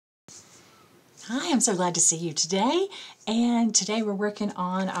Hi, I'm so glad to see you today. And today we're working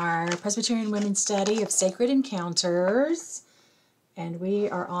on our Presbyterian Women's Study of Sacred Encounters. And we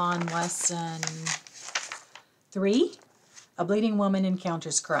are on lesson 3, A Bleeding Woman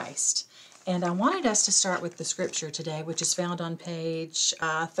Encounters Christ. And I wanted us to start with the scripture today, which is found on page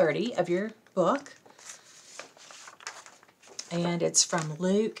 30 of your book. And it's from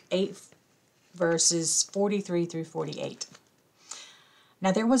Luke 8, verses 43 through 48.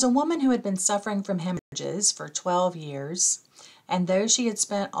 Now there was a woman who had been suffering from hemorrhages for 12 years, and though she had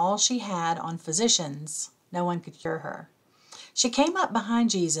spent all she had on physicians, no one could cure her. She came up behind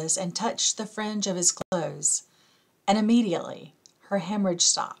Jesus and touched the fringe of his clothes, and immediately her hemorrhage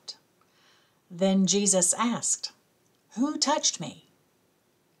stopped. Then Jesus asked, "Who touched me?"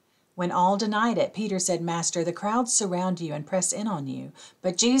 When all denied it, Peter said, "Master, the crowds surround you and press in on you."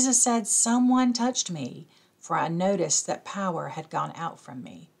 But Jesus said, "Someone touched me, for I noticed that power had gone out from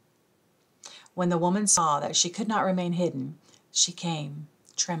me." When the woman saw that she could not remain hidden, she came,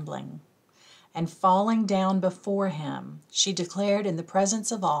 trembling, and falling down before him, she declared in the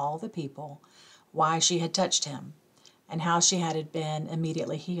presence of all the people why she had touched him, and how she had been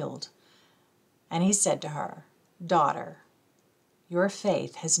immediately healed. And he said to her, "Daughter, your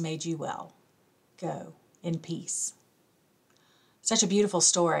faith has made you well. Go in peace." Such a beautiful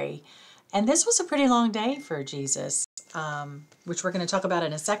story. And this was a pretty long day for Jesus, which we're going to talk about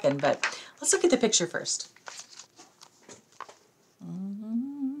in a second. But let's look at the picture first.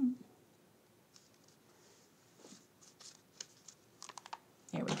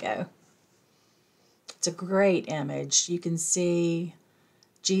 Here we go. It's a great image. You can see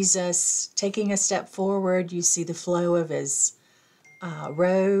Jesus taking a step forward. You see the flow of his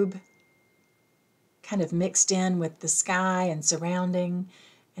robe kind of mixed in with the sky and surrounding.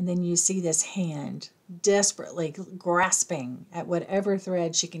 And then you see this hand desperately grasping at whatever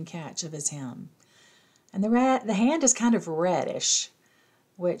thread she can catch of his hem. And the hand is kind of reddish,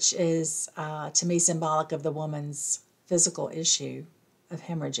 which is, to me, symbolic of the woman's physical issue of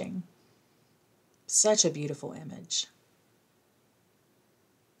hemorrhaging. Such a beautiful image.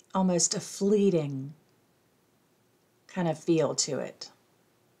 Almost a fleeting kind of feel to it.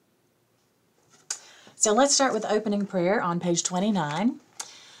 So let's start with opening prayer on page 29.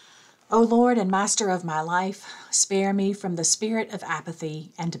 O Lord and Master of my life, spare me from the spirit of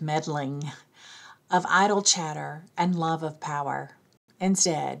apathy and meddling, of idle chatter and love of power.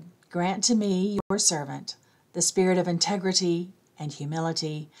 Instead, grant to me, your servant, the spirit of integrity and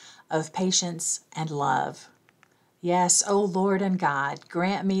humility, of patience and love. Yes, O Lord and God,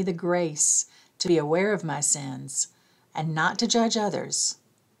 grant me the grace to be aware of my sins and not to judge others,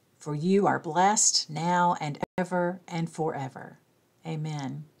 for you are blessed now and ever and forever.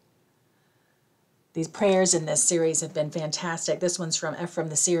 Amen. These prayers in this series have been fantastic. This one's from Ephraim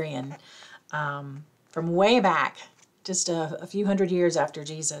the Syrian, from way back, just a few hundred years after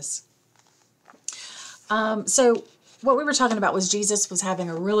Jesus. So what we were talking about was Jesus was having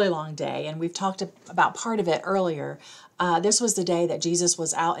a really long day, and we've talked about part of it earlier. This was the day that Jesus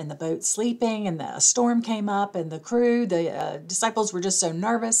was out in the boat sleeping, and a storm came up, and the disciples were just so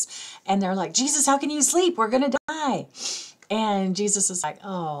nervous, and they're like, "Jesus, how can you sleep? We're going to die." And Jesus is like,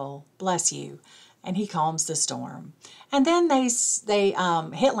 "Oh, bless you." And he calms the storm. And then they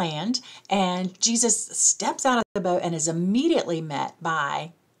hit land, and Jesus steps out of the boat and is immediately met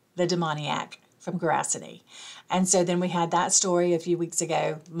by the demoniac from Gerasene. And so then we had that story a few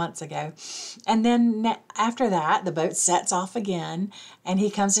months ago. And then after that, the boat sets off again, and he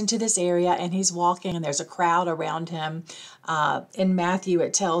comes into this area, and he's walking, and there's a crowd around him. In Matthew,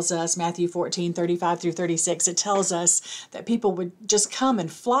 it tells us, Matthew 14:35 through 36, it tells us that people would just come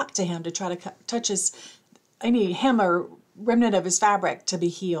and flock to him to try to touch any hem or remnant of his fabric to be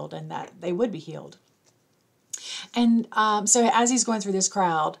healed, and that they would be healed. And so as he's going through this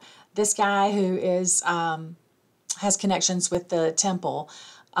crowd, this guy who is has connections with the temple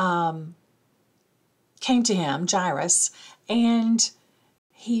came to him, Jairus, and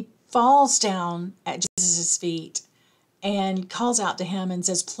he falls down at Jesus' feet and calls out to him and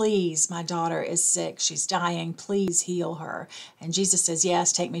says, "Please, my daughter is sick. She's dying. Please heal her." And Jesus says,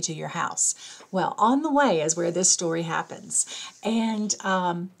 "Yes, take me to your house." Well, on the way is where this story happens. And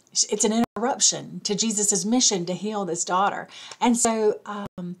it's an interruption to Jesus' mission to heal this daughter. And so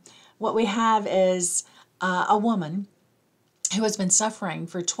what we have is a woman who has been suffering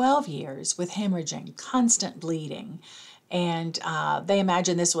for 12 years with hemorrhaging, constant bleeding. And they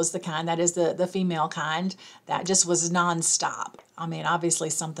imagine this was the kind, that is the female kind, that just was nonstop. I mean,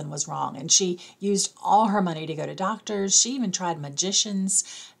 obviously something was wrong. And she used all her money to go to doctors. She even tried magicians.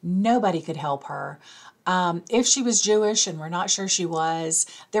 Nobody could help her. If she was Jewish, and we're not sure she was,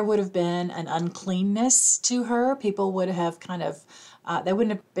 there would have been an uncleanness to her. People would have kind of, they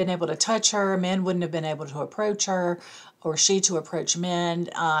wouldn't have been able to touch her. Men wouldn't have been able to approach her, or she to approach men.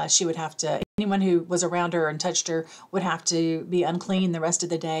 She would have to, anyone who was around her and touched her would have to be unclean the rest of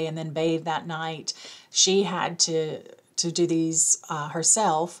the day and then bathe that night. She had to do these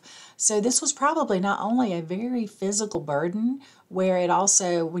herself. So this was probably not only a very physical burden, where it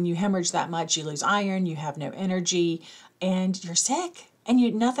also, when you hemorrhage that much, you lose iron, you have no energy, and you're sick, and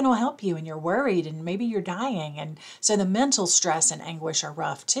nothing will help you, and you're worried, and maybe you're dying. And so the mental stress and anguish are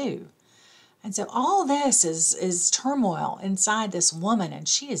rough too. And so all this is turmoil inside this woman, and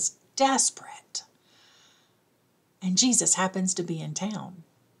she is desperate. And Jesus happens to be in town.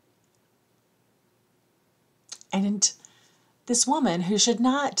 And this woman, who should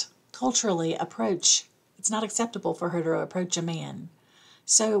not culturally approach, it's not acceptable for her to approach a man.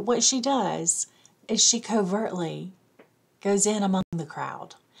 So what she does is she covertly goes in among the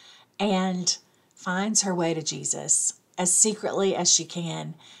crowd and finds her way to Jesus as secretly as she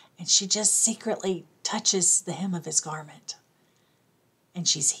can. And she just secretly touches the hem of his garment. And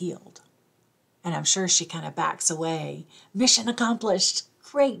she's healed. And I'm sure she kind of backs away. Mission accomplished.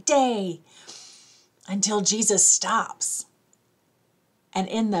 Great day. Until Jesus stops. And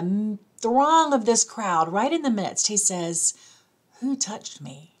in the throng of this crowd, right in the midst, he says, "Who touched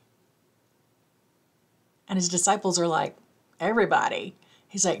me?" And his disciples are like, "Everybody."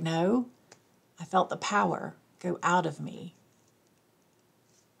 He's like, "No, I felt the power go out of me.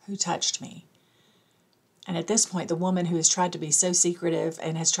 Who touched me?" And at this point, the woman who has tried to be so secretive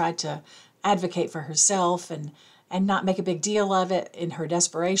and has tried to advocate for herself and not make a big deal of it in her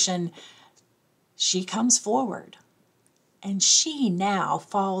desperation, she comes forward. And she now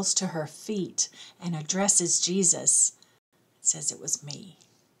falls to her feet and addresses Jesus and says, "It was me."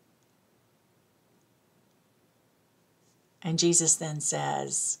 And Jesus then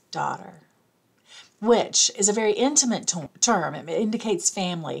says, "Daughter," which is a very intimate term. It indicates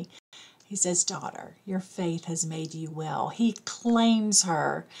family. He says, "Daughter, your faith has made you well." He claims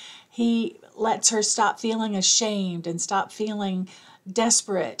her. He lets her stop feeling ashamed and stop feeling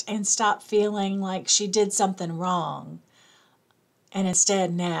desperate and stop feeling like she did something wrong. And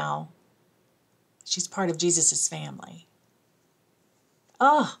instead now, she's part of Jesus' family.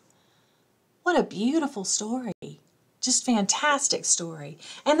 Oh, what a beautiful story. Just fantastic story.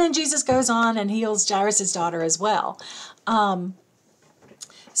 And then Jesus goes on and heals Jairus' daughter as well.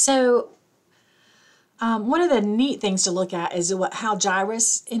 One of the neat things to look at is how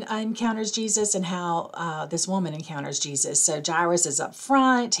Jairus encounters Jesus and how this woman encounters Jesus. So Jairus is up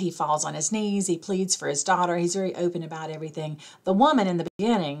front. He falls on his knees. He pleads for his daughter. He's very open about everything. The woman in the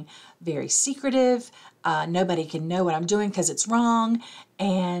beginning, very secretive. Nobody can know what I'm doing because it's wrong.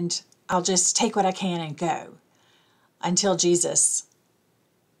 And I'll just take what I can and go until Jesus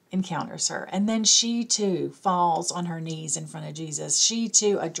encounters her. And then she too falls on her knees in front of Jesus. She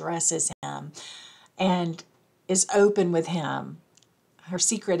too addresses him and is open with him. Her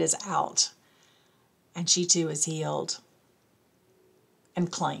secret is out. And she too is healed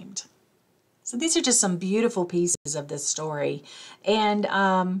and claimed. So these are just some beautiful pieces of this story. And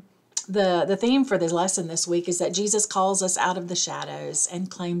the theme for the lesson this week is that Jesus calls us out of the shadows and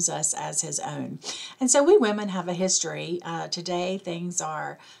claims us as his own. And so we women have a history. Today things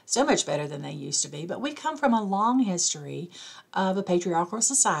are so much better than they used to be, but we come from a long history of a patriarchal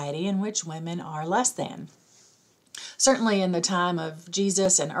society in which women are less than. Certainly in the time of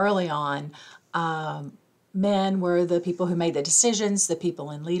Jesus and early on, men were the people who made the decisions, the people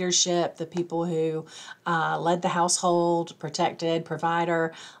in leadership, the people who led the household, protected,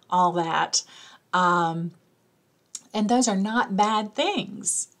 provider, all that. And those are not bad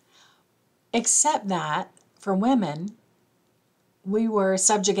things, except that for women, we were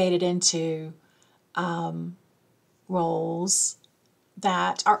subjugated into roles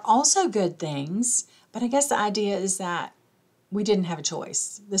that are also good things, but I guess the idea is that we didn't have a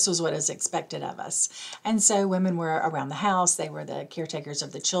choice. This was what is expected of us. And so women were around the house. They were the caretakers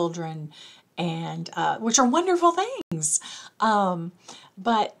of the children, and which are wonderful things.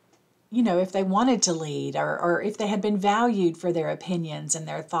 But, you know, if they wanted to lead or if they had been valued for their opinions and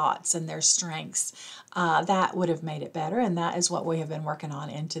their thoughts and their strengths, that would have made it better. And that is what we have been working on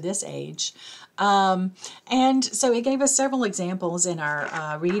into this age. And so it gave us several examples in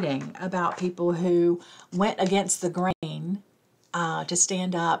our reading about people who went against the grain to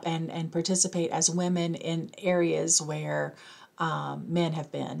stand up and participate as women in areas where men have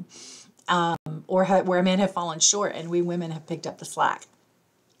been, or where men have fallen short, and we women have picked up the slack.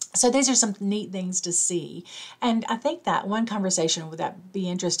 So these are some neat things to see. And I think that one conversation would that be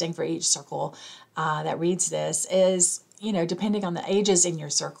interesting for each circle that reads this is, depending on the ages in your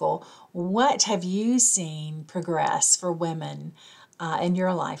circle, what have you seen progress for women in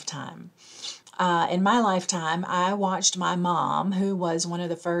your lifetime? In my lifetime, I watched my mom, who was one of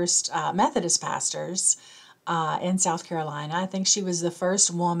the first Methodist pastors in South Carolina. I think she was the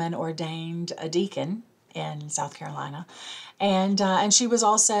first woman ordained a deacon in South Carolina. And she was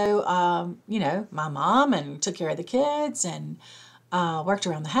also, my mom, and took care of the kids and worked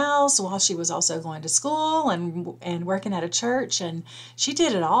around the house while she was also going to school and working at a church. And she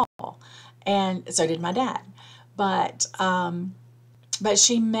did it all. And so did my dad. But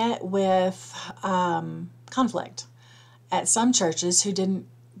she met with conflict at some churches who didn't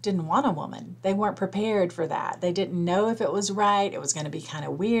want a woman. They weren't prepared for that. They didn't know if it was right. It was going to be kind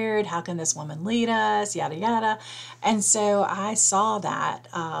of weird. How can this woman lead us? Yada, yada. And so I saw that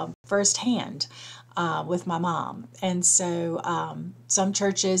firsthand with my mom. And so one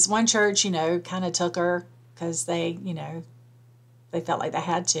church, kind of took her because they felt like they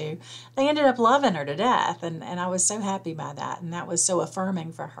had to. They ended up loving her to death. And I was so happy by that. And that was so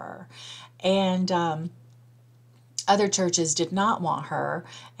affirming for her. And other churches did not want her.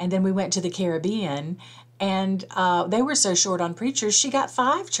 And then we went to the Caribbean, and they were so short on preachers, she got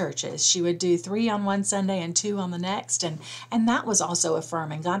 5 churches. She would do 3 on one Sunday and 2 on the next. And that was also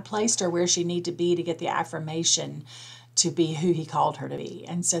affirming. God placed her where she needed to be to get the affirmation to be who he called her to be.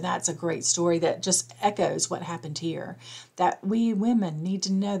 And so that's a great story that just echoes what happened here, that we women need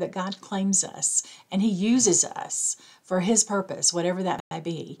to know that God claims us and he uses us for his purpose, whatever that may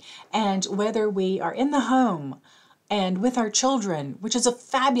be. And whether we are in the home and with our children, which is a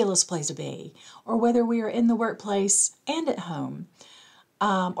fabulous place to be, or whether we are in the workplace and at home,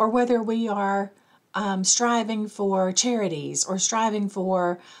 or whether we are striving for charities or striving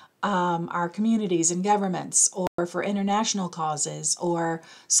for our communities and governments, or for international causes or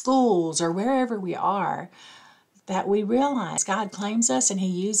schools or wherever we are, that we realize God claims us and he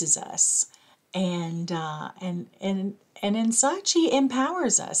uses us. And in such, he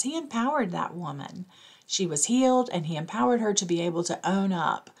empowers us. He empowered that woman. She was healed, and he empowered her to be able to own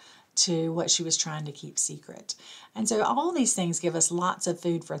up to what she was trying to keep secret. And so all these things give us lots of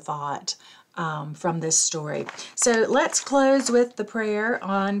food for thought from this story. So let's close with the prayer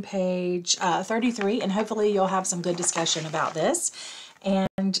on page 33, and hopefully you'll have some good discussion about this.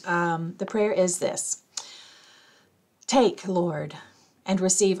 And the prayer is this: Take, Lord, and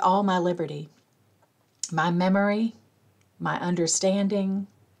receive all my liberty, my memory, my understanding,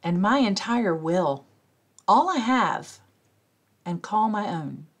 and my entire will, all I have, and call my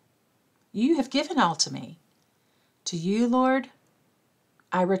own. You have given all to me. To you, Lord,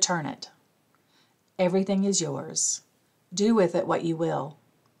 I return it. Everything is yours. Do with it what you will.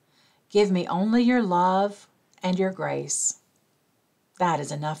 Give me only your love and your grace. That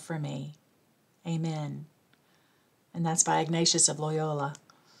is enough for me. Amen. And that's by Ignatius of Loyola.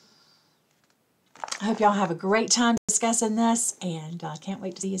 I hope y'all have a great time discussing this, and can't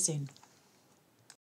wait to see you soon.